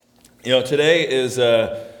Today is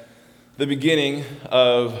the beginning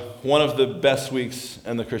of one of the best weeks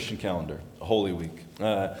in the Christian calendar, Holy Week.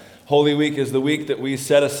 Holy Week is the week that we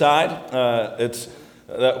set aside.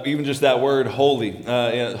 Even just that word, holy.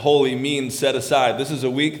 Holy means set aside. This is a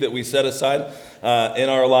week that we set aside in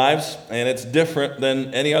our lives, and it's different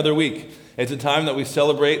than any other week. It's a time that we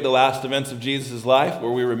celebrate the last events of Jesus' life, where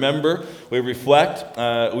we remember, we reflect,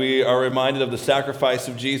 we are reminded of the sacrifice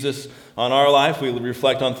of Jesus on our life. We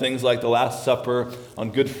reflect on things like the Last Supper,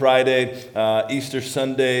 on Good Friday, Easter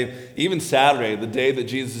Sunday, even Saturday, the day that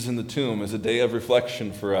Jesus is in the tomb, is a day of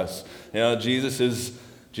reflection for us. Jesus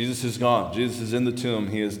is gone. Jesus is in the tomb.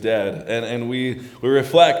 He is dead. And we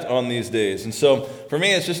reflect on these days. And so for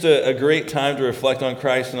me, it's just a great time to reflect on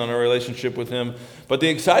Christ and on our relationship with Him. But the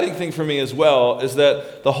exciting thing for me as well is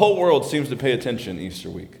that the whole world seems to pay attention Easter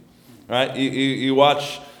week. Right? You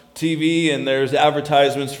watch TV and there's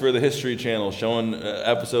advertisements for the History Channel showing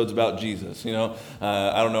episodes about Jesus.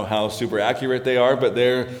 I don't know how super accurate they are, but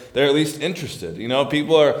they're at least interested.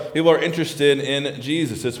 People are interested in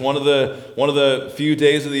Jesus. It's one of the few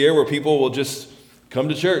days of the year where people will just come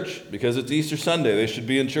to church because it's Easter Sunday. They should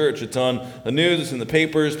be in church. It's on the news, it's in the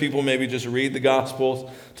papers. People maybe just read the Gospels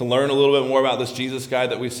to learn a little bit more about this Jesus guy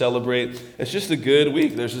that we celebrate. It's just a good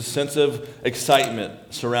week. There's a sense of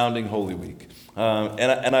excitement surrounding Holy Week.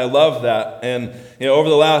 And I love that. And over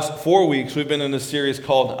the last 4 weeks, we've been in a series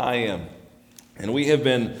called I Am. And we have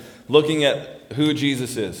been looking at who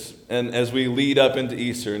Jesus is. And as we lead up into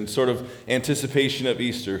Easter and sort of anticipation of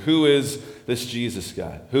Easter, who is this Jesus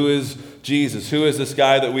guy? Who is Jesus? Who is this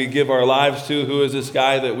guy that we give our lives to? Who is this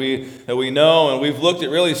guy that we know? And we've looked at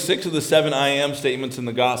really 6 of the 7 I am statements in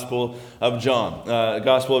the Gospel of John. The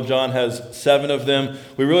Gospel of John has 7 of them.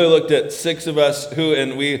 We really looked at 6 of us,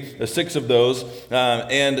 6 of those.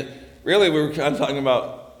 And really we were kind of talking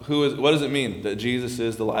about what does it mean that Jesus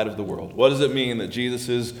is the light of the world? What does it mean that Jesus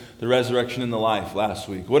is the resurrection and the life last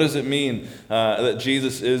week? What does it mean that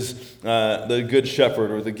Jesus is the good shepherd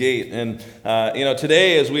or the gate? And,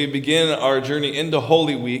 today as we begin our journey into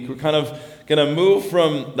Holy Week, we're kind of going to move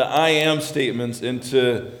from the I am statements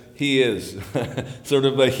into He is, sort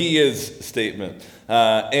of a He is statement.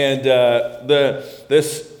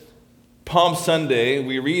 This Palm Sunday,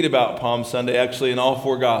 we read about Palm Sunday actually in all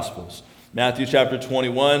 4 Gospels. Matthew chapter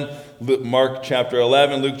 21, Mark chapter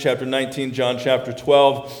 11, Luke chapter 19, John chapter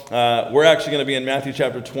 12. We're actually going to be in Matthew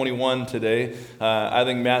chapter 21 today. I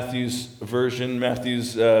think Matthew's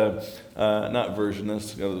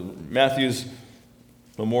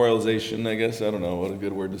memorialization, I guess, I don't know what a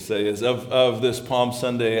good word to say is, of this Palm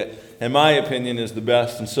Sunday, in my opinion, is the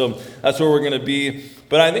best. And so that's where we're going to be.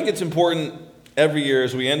 But I think it's important every year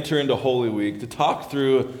as we enter into Holy Week to talk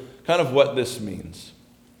through kind of what this means.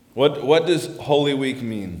 What does Holy Week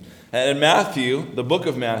mean? And Matthew, the book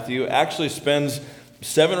of Matthew, actually spends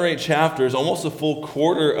 7 or 8 chapters, almost a full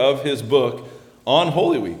quarter of his book, on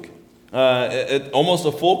Holy Week. Almost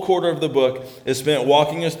a full quarter of the book is spent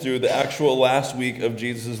walking us through the actual last week of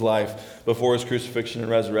Jesus' life before his crucifixion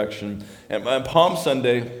and resurrection. And Palm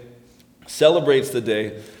Sunday celebrates the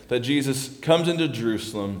day that Jesus comes into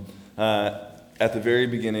Jerusalem at the very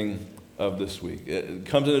beginning of this week. It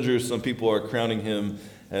comes into Jerusalem, people are crowning him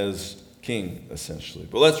as king, essentially.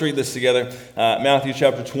 But let's read this together. Matthew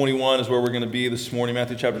chapter 21 is where we're going to be this morning.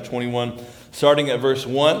 Matthew chapter 21, starting at verse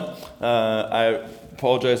 1. I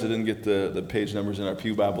apologize I didn't get the page numbers in our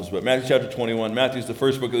pew Bibles, but Matthew chapter 21. Matthew's the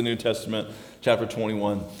first book of the New Testament, chapter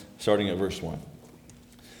 21, starting at verse 1.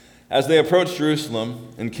 As they approached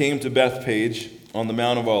Jerusalem and came to Bethphage on the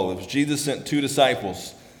Mount of Olives, Jesus sent 2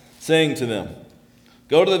 disciples, saying to them,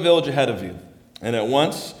 "Go to the village ahead of you, and at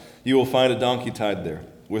once you will find a donkey tied there,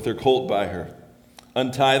 with her colt by her.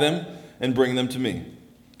 Untie them and bring them to me.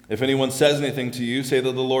 If anyone says anything to you, say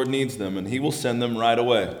that the Lord needs them, and he will send them right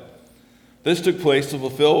away." This took place to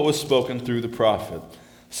fulfill what was spoken through the prophet.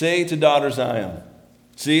 "Say to daughter Zion,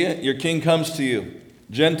 see, your king comes to you,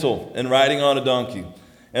 gentle and riding on a donkey,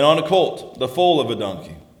 and on a colt, the foal of a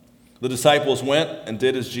donkey." The disciples went and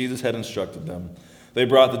did as Jesus had instructed them. They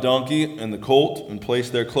brought the donkey and the colt and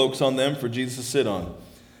placed their cloaks on them for Jesus to sit on.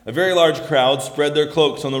 A very large crowd spread their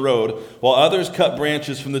cloaks on the road, while others cut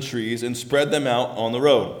branches from the trees and spread them out on the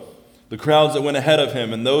road. The crowds that went ahead of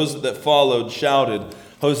him and those that followed shouted,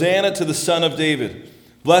 "Hosanna to the Son of David!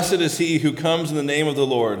 Blessed is he who comes in the name of the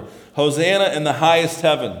Lord! Hosanna in the highest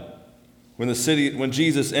heaven!" When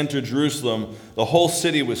Jesus entered Jerusalem, the whole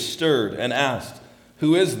city was stirred and asked,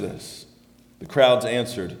 "Who is this?" The crowds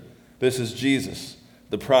answered, "This is Jesus,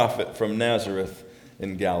 the prophet from Nazareth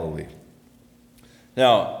in Galilee."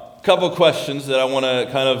 Now, a couple of questions that I want to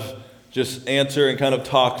kind of just answer and kind of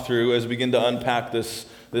talk through as we begin to unpack this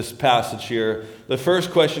this passage here. The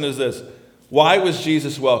first question is this: why was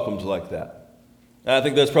Jesus welcomed like that? And I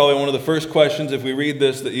think that's probably one of the first questions, if we read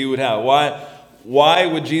this, that you would have. Why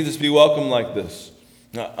would Jesus be welcomed like this?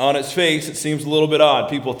 Now, on its face, it seems a little bit odd.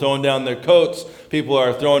 People throwing down their coats. People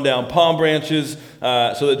are throwing down palm branches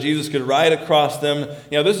so that Jesus could ride across them.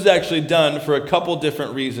 This is actually done for a couple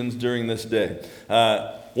different reasons during this day.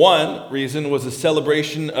 One reason was a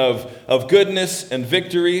celebration of goodness and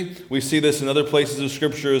victory. We see this in other places of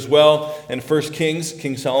Scripture as well. In 1 Kings,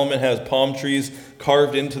 King Solomon has palm trees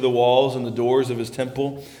carved into the walls and the doors of his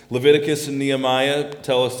temple. Leviticus and Nehemiah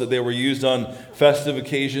tell us that they were used on festive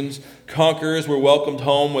occasions. Conquerors were welcomed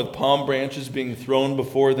home with palm branches being thrown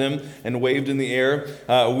before them and waved in the air.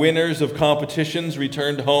 Winners of competitions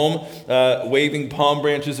returned home waving palm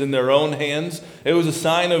branches in their own hands. It was a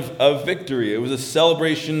sign of victory. It was a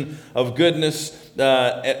celebration of goodness,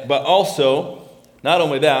 but also, not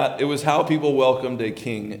only that, it was how people welcomed a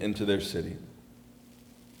king into their city.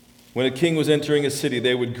 When a king was entering a city,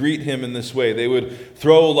 they would greet him in this way. They would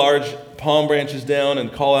throw large palm branches down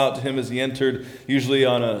and call out to him as he entered, usually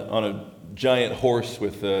on a giant horse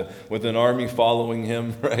with an army following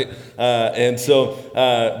him, right? But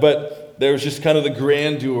there was just kind of the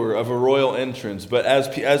grandeur of a royal entrance. But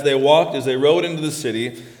as they rode into the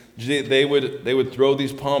city, they would throw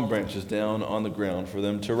these palm branches down on the ground for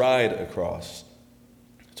them to ride across.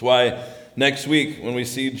 That's why next week when we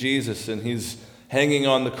see Jesus and he's hanging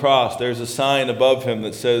on the cross, there's a sign above him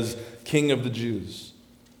that says, King of the Jews.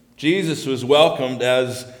 Jesus was welcomed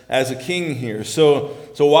as a king here. So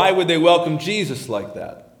why would they welcome Jesus like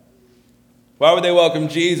that? Why would they welcome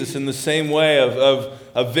Jesus in the same way of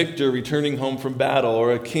a victor returning home from battle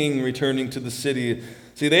or a king returning to the city?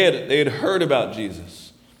 See, they had heard about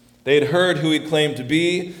Jesus. They had heard who he claimed to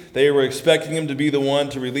be. They were expecting him to be the one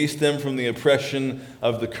to release them from the oppression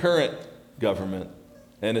of the current government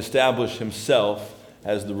and establish himself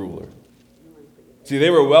as the ruler. See,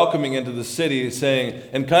 they were welcoming into the city saying,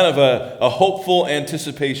 in kind of a hopeful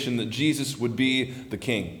anticipation that Jesus would be the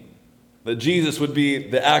king. That Jesus would be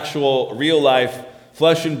the actual, real-life,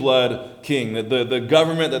 flesh and blood king. That the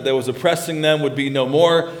government that was oppressing them would be no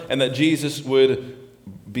more, and that Jesus would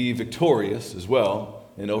be victorious as well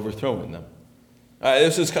in overthrowing them.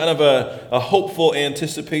 This is kind of a hopeful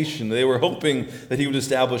anticipation. They were hoping that he would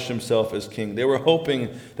establish himself as king. They were hoping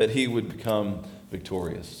that he would become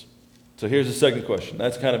victorious. So here's the second question.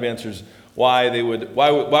 That kind of answers why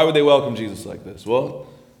would they welcome Jesus like this? Well,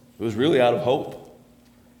 it was really out of hope.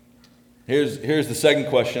 Here's the second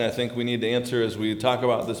question I think we need to answer as we talk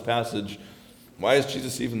about this passage. Why is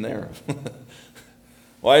Jesus even there?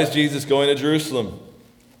 Why is Jesus going to Jerusalem?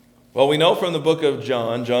 Well, we know from the book of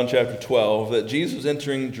John chapter 12, that Jesus was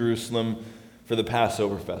entering Jerusalem for the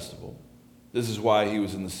Passover festival. This is why he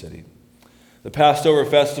was in the city. The Passover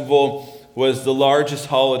festival was the largest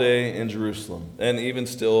holiday in Jerusalem, and even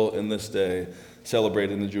still in this day,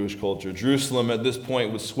 celebrated in the Jewish culture. Jerusalem at this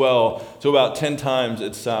point would swell to about 10 times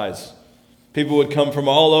its size. People would come from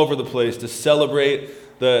all over the place to celebrate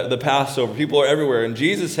the Passover. People are everywhere, and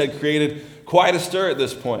Jesus had created quite a stir at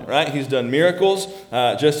this point, right? He's done miracles.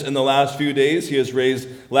 Just in the last few days, he has raised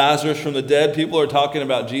Lazarus from the dead. People are talking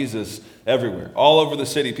about Jesus everywhere. All over the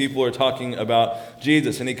city, people are talking about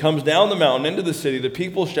Jesus. And he comes down the mountain into the city, the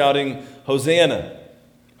people shouting, Hosanna.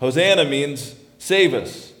 Hosanna means save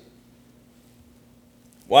us.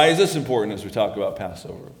 Why is this important as we talk about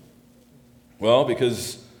Passover? Well,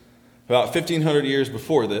 because about 1,500 years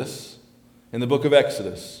before this, in the book of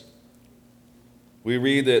Exodus, we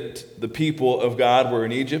read that the people of God were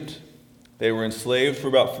in Egypt. They were enslaved for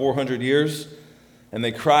about 400 years, and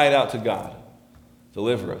they cried out to God,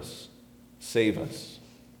 deliver us, save us.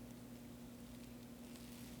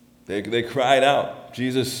 They cried out.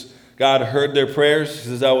 God heard their prayers. He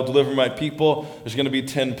says, I will deliver my people. There's going to be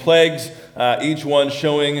 10 plagues, each one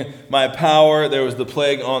showing my power. There was the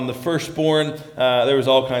plague on the firstborn. There was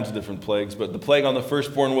all kinds of different plagues, but the plague on the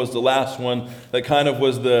firstborn was the last one that kind of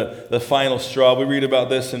was the final straw. We read about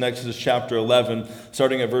this in Exodus chapter 11,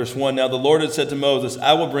 starting at verse 1. Now the Lord had said to Moses,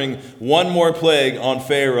 I will bring one more plague on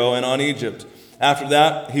Pharaoh and on Egypt. After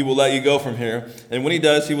that, he will let you go from here. And when he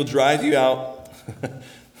does, he will drive you out.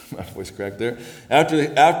 My voice cracked there.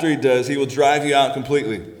 After he does, he will drive you out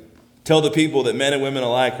completely. Tell the people that men and women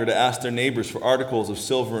alike are to ask their neighbors for articles of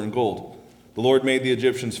silver and gold. The Lord made the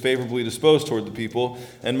Egyptians favorably disposed toward the people,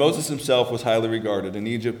 and Moses himself was highly regarded in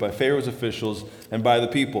Egypt by Pharaoh's officials and by the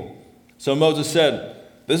people. So Moses said,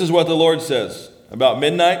 this is what the Lord says. About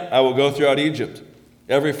midnight, I will go throughout Egypt.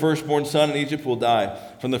 Every firstborn son in Egypt will die,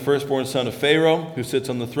 from the firstborn son of Pharaoh, who sits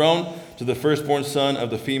on the throne, to the firstborn son of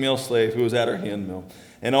the female slave who is at her handmill,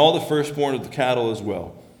 and all the firstborn of the cattle as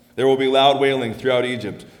well. There will be loud wailing throughout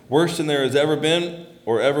Egypt, worse than there has ever been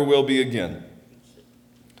or ever will be again.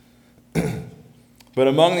 But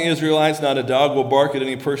among the Israelites, not a dog will bark at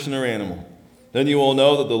any person or animal. Then you will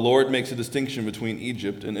know that the Lord makes a distinction between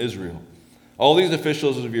Egypt and Israel. All these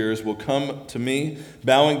officials of yours will come to me,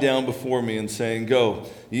 bowing down before me and saying, 'Go,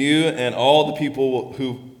 you and all the people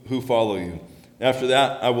who follow you.' After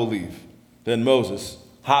that, I will leave." Then Moses,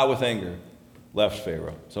 hot with anger, left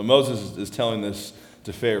Pharaoh. So Moses is telling this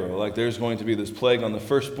to Pharaoh, like there's going to be this plague on the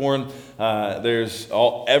firstborn. There's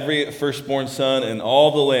every firstborn son in all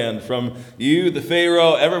the land, from you, the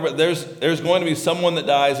Pharaoh, everybody. There's going to be someone that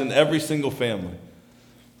dies in every single family.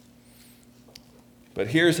 But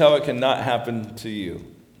here's how it cannot happen to you,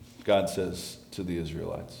 God says to the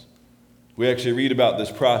Israelites. We actually read about this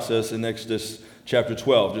process in Exodus chapter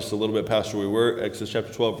 12, just a little bit past where we were, Exodus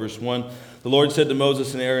chapter 12, verse 1. The Lord said to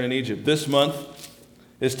Moses and Aaron in Egypt, "This month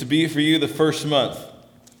is to be for you the first month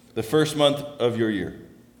of your year.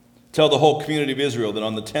 Tell the whole community of Israel that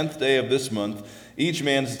on the 10th day of this month, each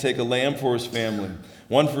man is to take a lamb for his family,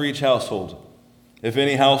 one for each household. If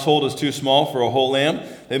any household is too small for a whole lamb,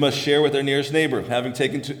 they must share with their nearest neighbor, having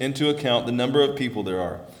taken into account the number of people there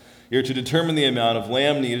are. You're to determine the amount of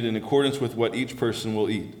lamb needed in accordance with what each person will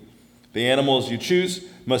eat. The animals you choose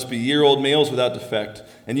must be year-old males without defect,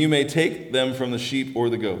 and you may take them from the sheep or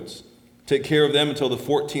the goats. Take care of them until the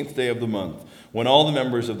 14th day of the month, when all the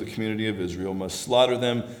members of the community of Israel must slaughter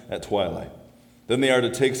them at twilight. Then they are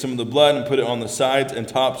to take some of the blood and put it on the sides and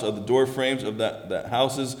tops of the door frames of the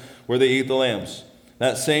houses where they eat the lambs.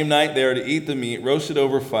 That same night they are to eat the meat roasted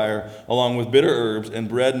over fire, along with bitter herbs and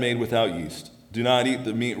bread made without yeast. Do not eat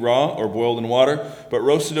the meat raw or boiled in water, but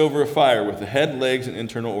roasted over a fire with the head, legs, and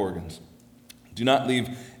internal organs. Do not leave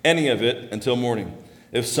any of it until morning.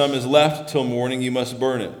 If some is left till morning, you must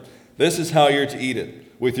burn it. This is how you're to eat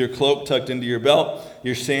it, with your cloak tucked into your belt,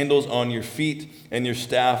 your sandals on your feet, and your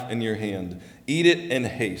staff in your hand. Eat it in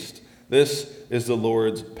haste. This is the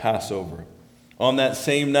Lord's Passover. On that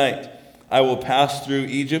same night, I will pass through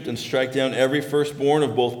Egypt and strike down every firstborn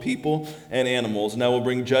of both people and animals, and I will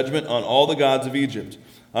bring judgment on all the gods of Egypt.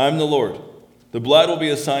 I am the Lord. The blood will be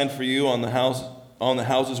a sign for you on the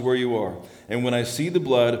houses where you are. And when I see the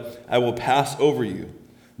blood, I will pass over you.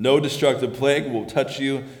 No destructive plague will touch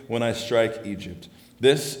you when I strike Egypt.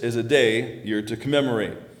 This is a day you're to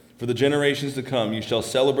commemorate. For the generations to come, you shall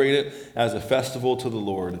celebrate it as a festival to the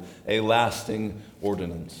Lord, a lasting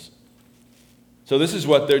ordinance." So this is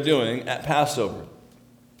what they're doing at Passover.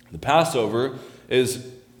 The Passover is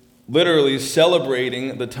literally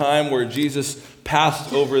celebrating the time where Jesus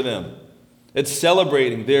passed over them. It's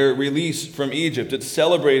celebrating their release from Egypt. It's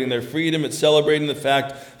celebrating their freedom. It's celebrating the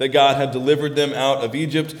fact that God had delivered them out of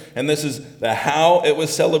Egypt. And this is the how it was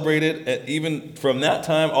celebrated, even from that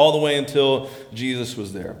time all the way until Jesus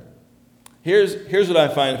was there. Here's what I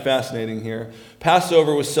find fascinating here.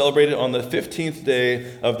 Passover was celebrated on the 15th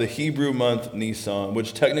day of the Hebrew month Nisan,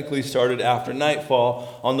 which technically started after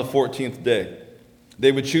nightfall on the 14th day.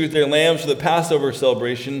 They would choose their lambs for the Passover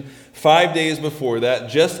celebration 5 days before that,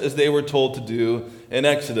 just as they were told to do in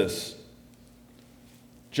Exodus.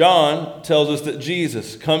 John tells us that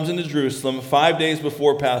Jesus comes into Jerusalem 5 days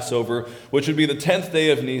before Passover, which would be the 10th day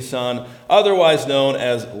of Nisan, otherwise known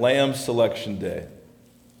as Lamb Selection Day.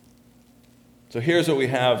 So here's what we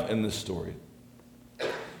have in this story.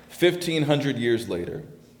 1,500 years later,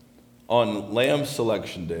 on Lamb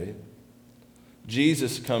Selection Day,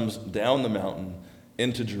 Jesus comes down the mountain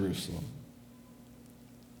into Jerusalem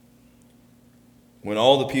when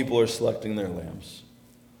all the people are selecting their lambs.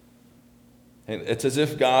 And it's as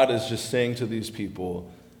if God is just saying to these people,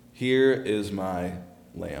 "Here is my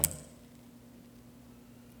lamb.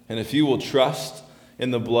 And if you will trust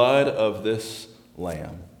in the blood of this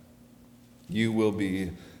lamb, you will be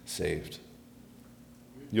saved.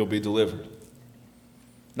 You'll be delivered.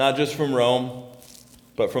 Not just from Rome,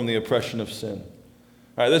 but from the oppression of sin."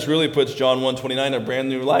 All right, this really puts John 1:29 in a brand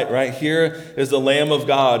new light, right? Here is the Lamb of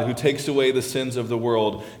God who takes away the sins of the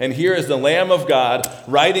world. And here is the Lamb of God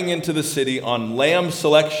riding into the city on Lamb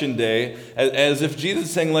Selection Day, as if Jesus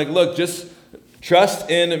is saying, like, look, just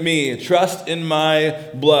trust in me, trust in my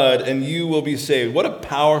blood, and you will be saved. What a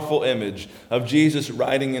powerful image of Jesus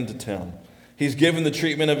riding into town. He's given the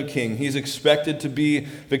treatment of a king. He's expected to be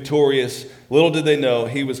victorious. Little did they know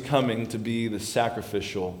he was coming to be the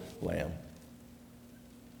sacrificial lamb.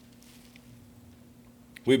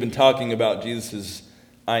 We've been talking about Jesus'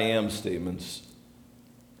 I am statements.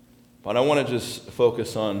 But I want to just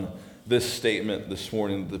focus on this statement this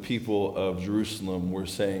morning that the people of Jerusalem were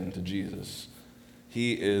saying to Jesus.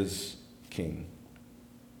 He is king.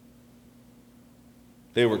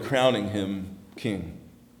 They were crowning him king.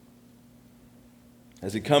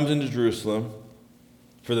 as he comes into Jerusalem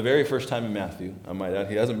for the very first time in Matthew, I might add.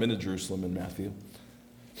 He hasn't been to Jerusalem in Matthew.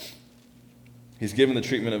 He's given the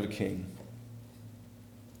treatment of a king.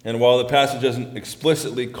 And while the passage doesn't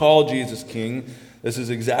explicitly call Jesus king, this is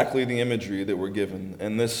exactly the imagery that we're given.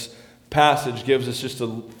 And this passage gives us just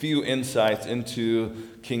a few insights into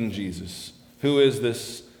King Jesus. Who is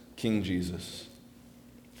this King Jesus?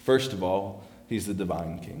 First of all, he's the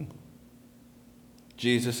divine king.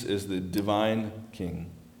 Jesus is the divine king.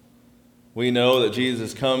 We know that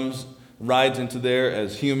Jesus rides into there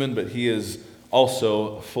as human, but he is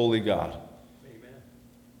also fully God. Amen.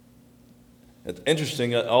 It's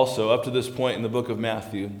interesting also, up to this point in the book of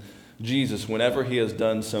Matthew, Jesus, whenever he has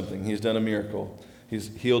done something, he's done a miracle, he's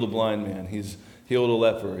healed a blind man, he's healed a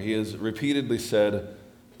leper, he has repeatedly said,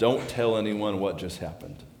 don't tell anyone what just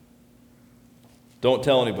happened. Don't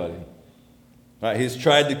tell anybody. Right, he's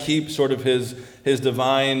tried to keep sort of his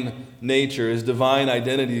divine nature, his divine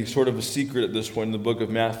identity, sort of a secret at this point in the book of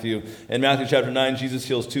Matthew. In Matthew chapter 9, Jesus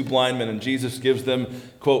heals 2 blind men, and Jesus gives them,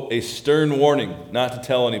 quote, a stern warning not to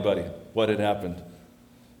tell anybody what had happened.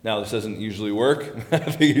 Now, this doesn't usually work.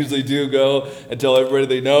 They usually do go and tell everybody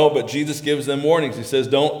they know, but Jesus gives them warnings. He says,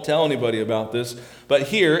 don't tell anybody about this. But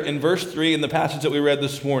here, in verse 3, in the passage that we read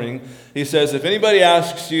this morning, he says, if anybody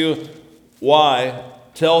asks you why,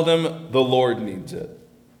 tell them the Lord needs it.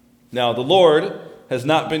 Now, the Lord has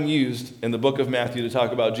not been used in the book of Matthew to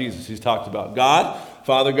talk about Jesus. He's talked about God,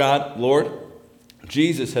 Father God, Lord.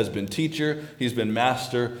 Jesus has been teacher. He's been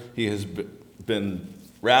master. He has been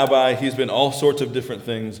rabbi. He's been all sorts of different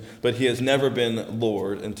things, but he has never been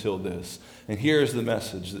Lord until this. And here's the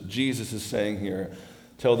message that Jesus is saying here.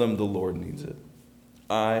 Tell them the Lord needs it.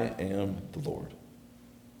 I am the Lord.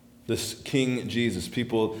 This King Jesus,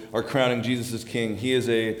 people are crowning Jesus as king. He is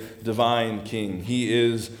a divine king. He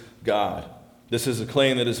is God. This is a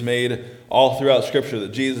claim that is made all throughout Scripture,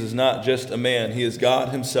 that Jesus is not just a man. He is God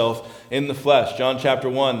himself in the flesh. John chapter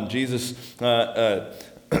 1,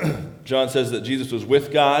 John says that Jesus was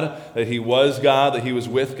with God, that he was God, that he was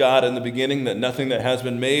with God in the beginning, that nothing that has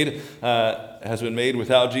been made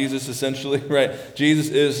without Jesus, essentially, right? Jesus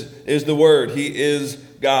is the Word. He is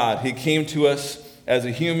God. He came to us as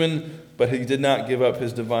a human, but he did not give up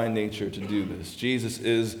his divine nature to do this. Jesus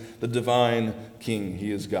is the divine king.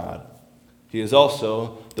 He is God. He is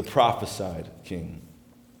also the prophesied king.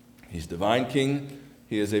 He's divine king.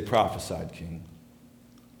 He is a prophesied king.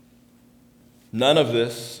 None of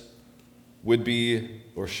this would be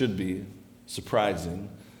or should be surprising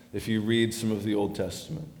if you read some of the Old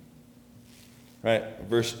Testament. Right?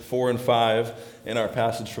 Verse 4 and 5 in our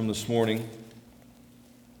passage from this morning.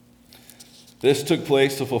 This took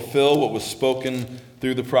place to fulfill what was spoken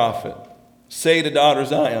through the prophet. Say to daughter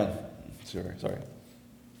Zion,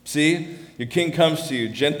 see, your king comes to you,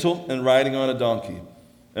 gentle and riding on a donkey,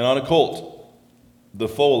 and on a colt, the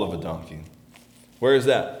foal of a donkey. Where is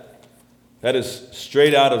that? That is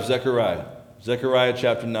straight out of Zechariah. Zechariah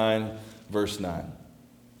chapter 9, verse 9.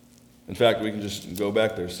 In fact, we can just go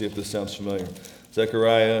back there, see if this sounds familiar.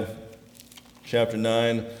 Zechariah chapter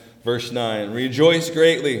 9, verse 9, rejoice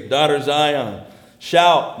greatly, daughter Zion.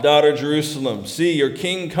 Shout, daughter Jerusalem. See, your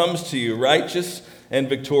king comes to you, righteous and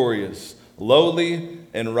victorious, lowly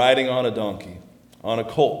and riding on a donkey, on a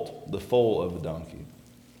colt, the foal of a donkey.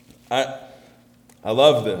 I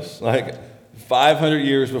love this. Like 500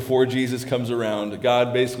 years before Jesus comes around,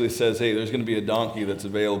 God basically says, hey, there's going to be a donkey that's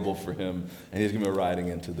available for him, and he's going to be riding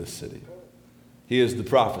into this city. He is the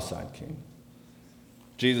prophesied king.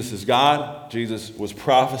 Jesus is God. Jesus was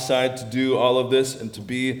prophesied to do all of this and to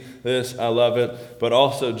be this. I love it. But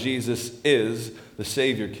also Jesus is the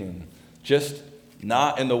Savior King. Just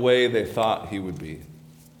not in the way they thought he would be.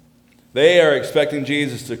 They are expecting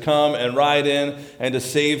Jesus to come and ride in and to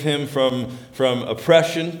save him from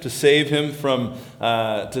oppression, to save them from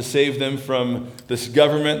this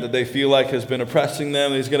government that they feel like has been oppressing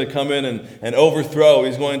them. He's going to come in and overthrow.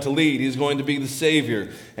 He's going to lead. He's going to be the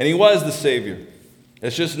Savior. And he was the Savior.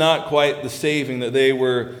 It's just not quite the saving that they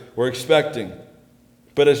were expecting.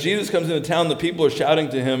 But as Jesus comes into town, the people are shouting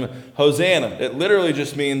to him, Hosanna. It literally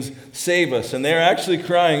just means save us. And they're actually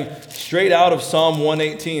crying straight out of Psalm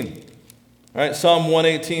 118. All right, Psalm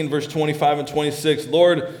 118, verse 25 and 26.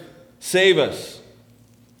 Lord, save us.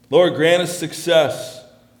 Lord, grant us success.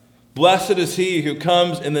 Blessed is he who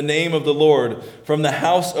comes in the name of the Lord. From the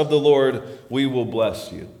house of the Lord we will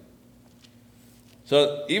bless you.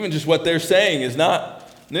 So even just what they're saying is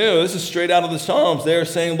not new. This is straight out of the Psalms. They're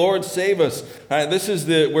saying, Lord, save us. All right, this is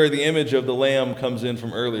where the image of the lamb comes in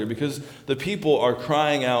from earlier, because the people are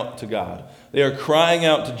crying out to God. They are crying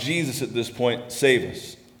out to Jesus at this point, save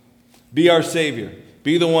us. Be our Savior.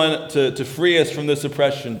 Be the one to free us from this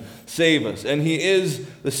oppression. Save us. And he is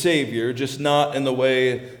the Savior, just not in the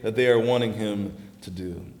way that they are wanting him to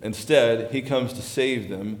do. Instead, he comes to save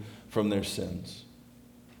them from their sins.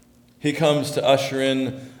 He comes to usher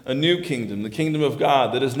in a new kingdom, the kingdom of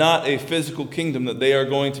God, that is not a physical kingdom that they are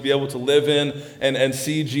going to be able to live in and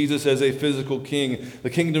see Jesus as a physical king. The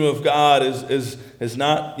kingdom of God is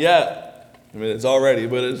not yet. I mean, it's already,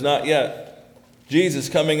 but it's not yet. Jesus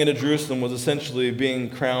coming into Jerusalem was essentially being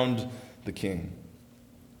crowned the king.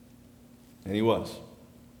 And he was.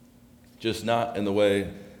 Just not in the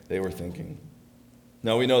way they were thinking.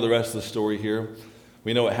 Now we know the rest of the story here.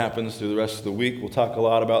 We know what happens through the rest of the week. We'll talk a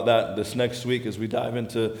lot about that this next week as we dive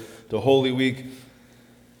into the Holy Week.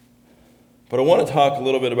 But I want to talk a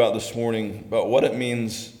little bit about this morning about what it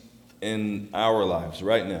means in our lives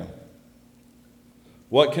right now.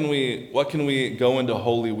 What can we go into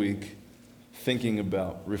Holy Week thinking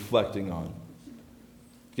about, reflecting on?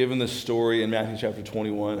 Given this story in Matthew chapter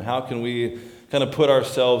 21, how can we kind of put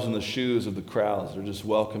ourselves in the shoes of the crowds that are just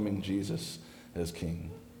welcoming Jesus as king?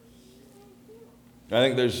 I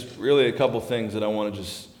think there's really a couple things that I want to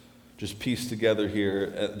just piece together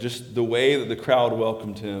here. Just the way that the crowd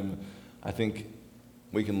welcomed him, I think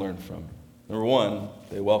we can learn from. Number one,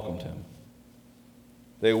 they welcomed him.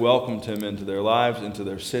 They welcomed him into their lives, into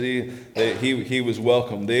their city. He was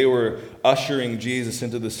welcomed. They were ushering Jesus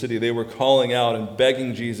into the city. They were calling out and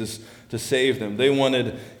begging Jesus to save them. They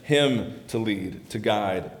wanted him to lead, to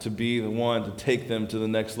guide, to be the one to take them to the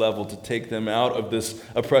next level, to take them out of this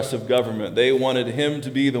oppressive government. They wanted him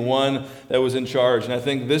to be the one that was in charge. And I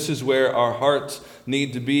think this is where our hearts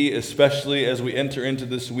need to be, especially as we enter into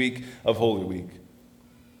this week of Holy Week.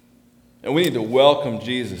 And we need to welcome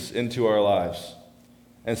Jesus into our lives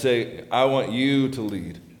and say, I want you to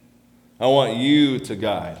lead. I want you to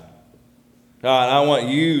guide. God, I want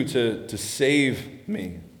you to save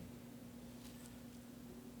me.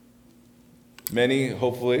 Many,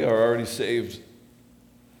 hopefully, are already saved.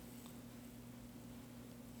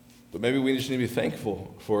 But maybe we just need to be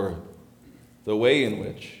thankful for the way in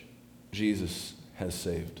which Jesus has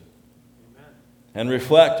saved. Amen. And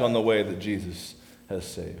reflect on the way that Jesus has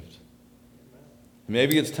saved. Amen.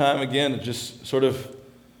 Maybe it's time again to just sort of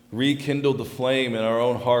rekindle the flame in our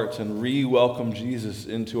own hearts and re-welcome Jesus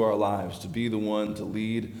into our lives to be the one to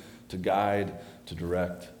lead, to guide, to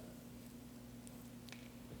direct.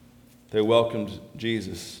 They welcomed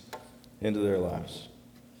Jesus into their lives.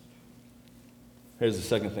 Here's the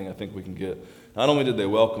second thing I think we can get. Not only did they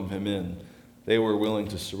welcome him in, they were willing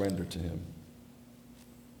to surrender to him.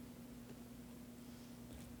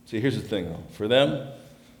 See, here's the thing, though. For them,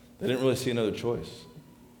 they didn't really see another choice.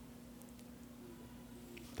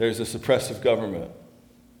 There's this oppressive government.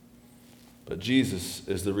 But Jesus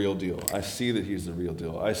is the real deal. I see that he's the real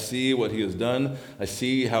deal. I see what he has done. I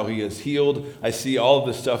see how he has healed. I see all of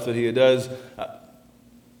the stuff that he does.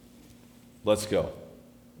 Let's go.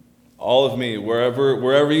 All of me,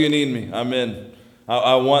 wherever you need me, I'm in.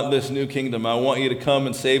 I want this new kingdom. I want you to come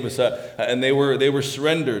and save us. And they were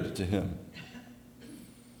surrendered to him.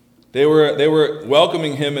 They were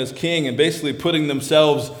welcoming him as king and basically putting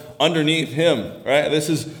themselves underneath him, right? This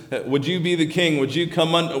is, would you be the king? Would you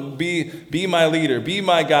come be my leader, be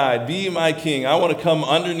my guide, be my king? I want to come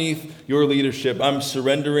underneath your leadership. I'm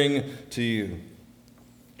surrendering to you.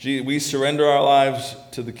 We surrender our lives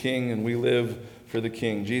to the king and we live for the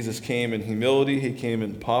king. Jesus came in humility. He came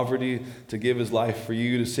in poverty to give his life for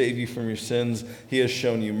you, to save you from your sins. He has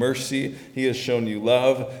shown you mercy. He has shown you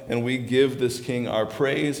love. And we give this king our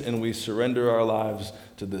praise and we surrender our lives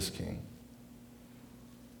to this king.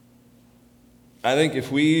 I think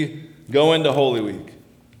if we go into Holy Week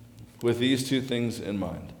with these two things in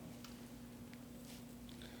mind,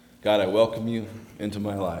 God, I welcome you into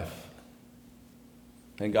my life.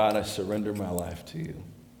 And God, I surrender my life to you.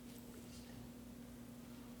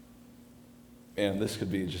 And this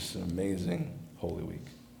could be just an amazing Holy Week.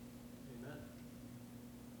 Amen.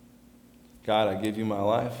 God, I give you my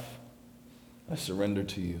life. I surrender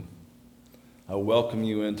to you. I welcome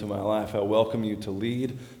you into my life. I welcome you to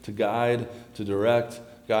lead, to guide, to direct.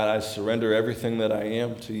 God, I surrender everything that I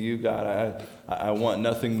am to you. God, I want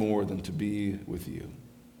nothing more than to be with you.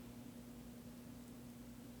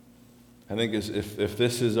 I think if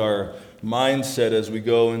this is our mindset as we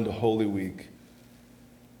go into Holy Week,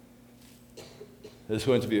 it's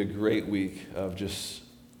going to be a great week of just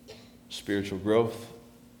spiritual growth,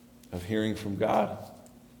 of hearing from God,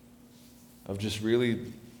 of just really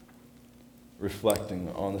reflecting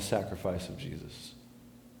on the sacrifice of Jesus.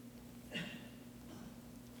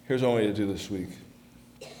 Here's what I want you to do this week.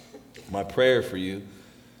 My prayer for you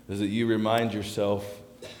is that you remind yourself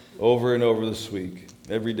over and over this week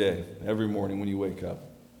every day, every morning when you wake up.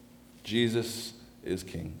 Jesus is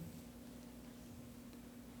King.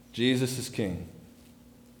 Jesus is King.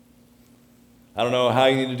 I don't know how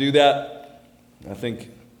you need to do that. I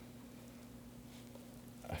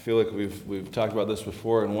feel like we've talked about this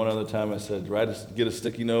before, and one other time I said, get a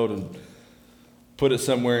sticky note and put it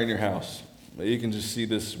somewhere in your house. You can just see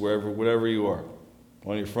this wherever you are.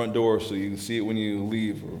 On your front door so you can see it when you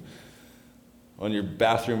leave, or on your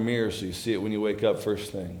bathroom mirror so you see it when you wake up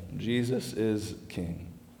first thing. Jesus is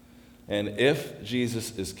King. And if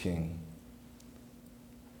Jesus is King,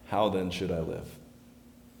 how then should I live?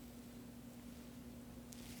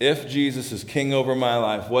 If Jesus is King over my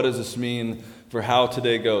life, what does this mean for how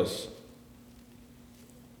today goes?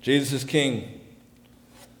 Jesus is King.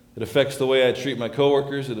 It affects the way I treat my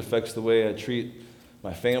coworkers. It affects the way I treat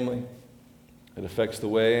my family. It affects the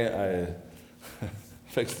way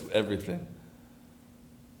affects everything.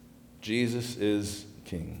 Jesus is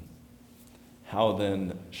King. How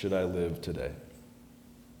then should I live today?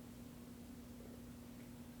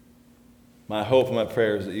 My hope and my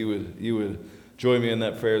prayer is that you would join me in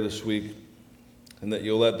that prayer this week, and that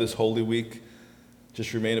you'll let this Holy Week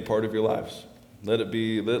just remain a part of your lives. Let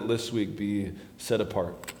this week be set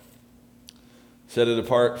apart. Set it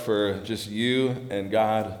apart for just you and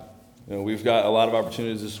God. You know, we've got a lot of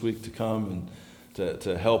opportunities this week to come and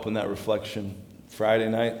to help in that reflection. Friday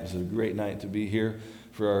night is a great night to be here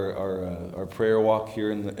for our prayer walk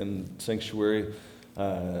here in Sanctuary.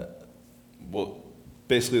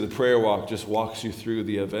 Basically the prayer walk just walks you through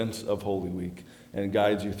the events of Holy Week and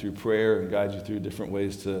guides you through prayer and guides you through different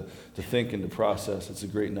ways to think and to process. It's a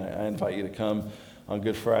great night. I invite you to come on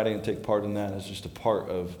Good Friday and take part in that as just a part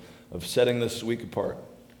of setting this week apart.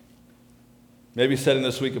 Maybe setting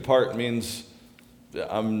this week apart means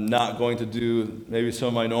I'm not going to do maybe some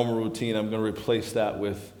of my normal routine. I'm going to replace that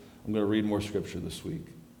with, I'm going to read more scripture this week.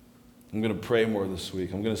 I'm going to pray more this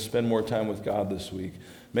week. I'm going to spend more time with God this week.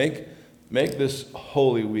 Make this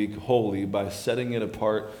Holy Week holy by setting it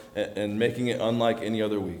apart and making it unlike any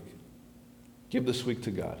other week. Give this week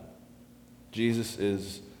to God. Jesus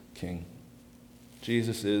is King.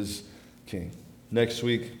 Jesus is King. Next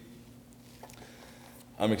week,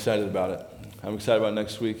 I'm excited about it. I'm excited about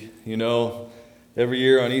next week. You know, every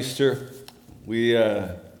year on Easter,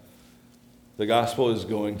 the gospel is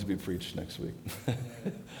going to be preached next week.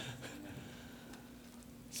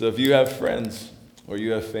 So if you have friends or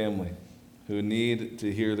you have family who need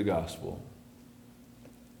to hear the gospel,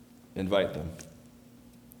 invite them.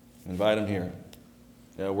 Invite them here.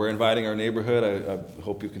 We're inviting our neighborhood. I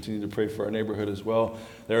hope you continue to pray for our neighborhood as well.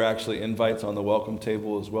 There are actually invites on the welcome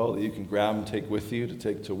table as well that you can grab and take with you to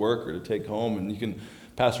take to work or to take home, and you can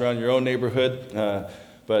pass around your own neighborhood.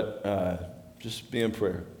 But just be in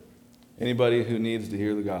prayer. Anybody who needs to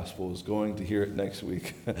hear the gospel is going to hear it next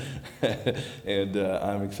week. And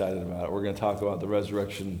I'm excited about it. We're going to talk about the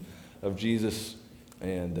resurrection of Jesus,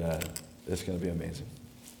 and it's going to be amazing.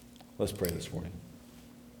 Let's pray this morning.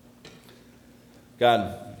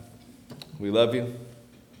 God, we love you.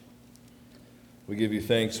 We give you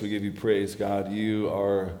thanks. We give you praise, God. You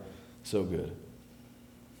are so good.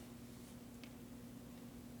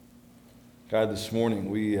 God, this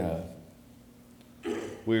morning we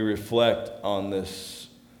reflect on this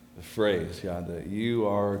phrase, God, that you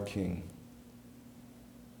are King.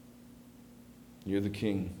 You're the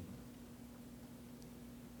King.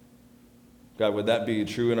 God, would that be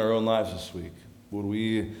true in our own lives this week? Would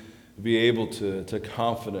we be able to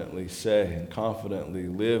confidently say and confidently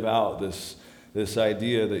live out this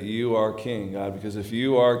idea that you are King, God? Because if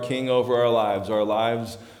you are King over our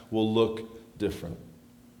lives will look different.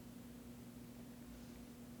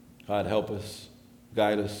 God, help us,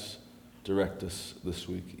 guide us, direct us this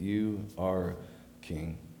week. You are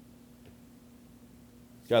King.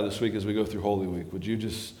 God, this week as we go through Holy Week, would you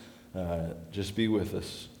just be with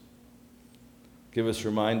us? Give us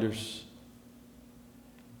reminders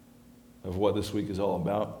of what this week is all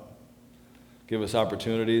about. Give us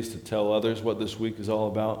opportunities to tell others what this week is all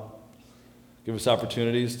about. Give us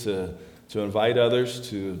opportunities to invite others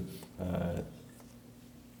to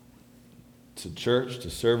church, to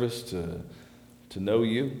service, to know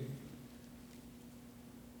you.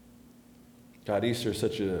 God, Easter is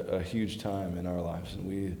such a huge time in our lives,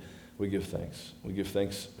 and we give thanks. We give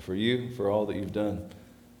thanks for you, for all that you've done,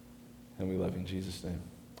 and we love you in Jesus' name.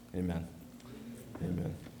 Amen.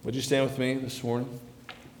 Amen. Would you stand with me this morning?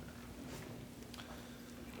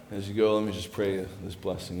 As you go, let me just pray this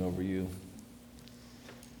blessing over you.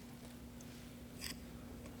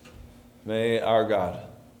 May our God,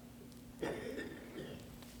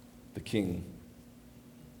 the King,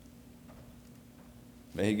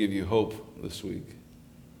 may he give you hope this week.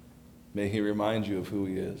 May he remind you of who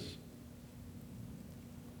he is.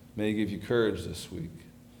 May he give you courage this week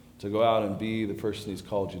to go out and be the person he's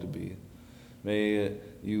called you to be. May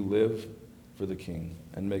you live for the King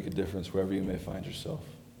and make a difference wherever you may find yourself.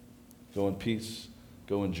 Go in peace.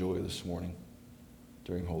 Go in joy this morning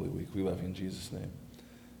during Holy Week. We love you in Jesus' name.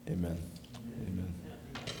 Amen. Amen.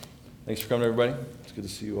 Thanks for coming, everybody. It's good to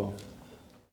see you all.